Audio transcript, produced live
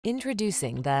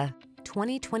Introducing the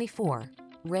 2024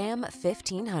 Ram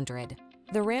 1500.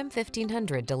 The Ram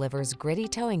 1500 delivers gritty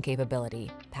towing capability,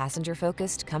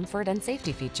 passenger-focused comfort and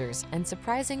safety features, and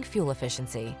surprising fuel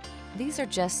efficiency. These are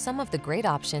just some of the great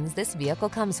options this vehicle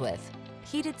comes with: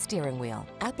 heated steering wheel,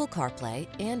 Apple CarPlay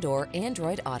and/or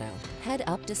Android Auto,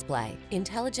 head-up display,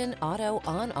 intelligent auto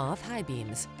on-off high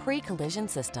beams, pre-collision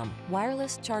system,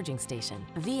 wireless charging station,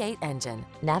 V8 engine,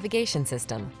 navigation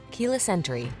system, keyless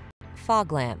entry,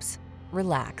 fog lamps.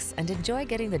 Relax and enjoy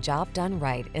getting the job done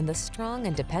right in the strong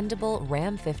and dependable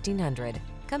Ram 1500.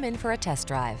 Come in for a test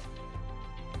drive.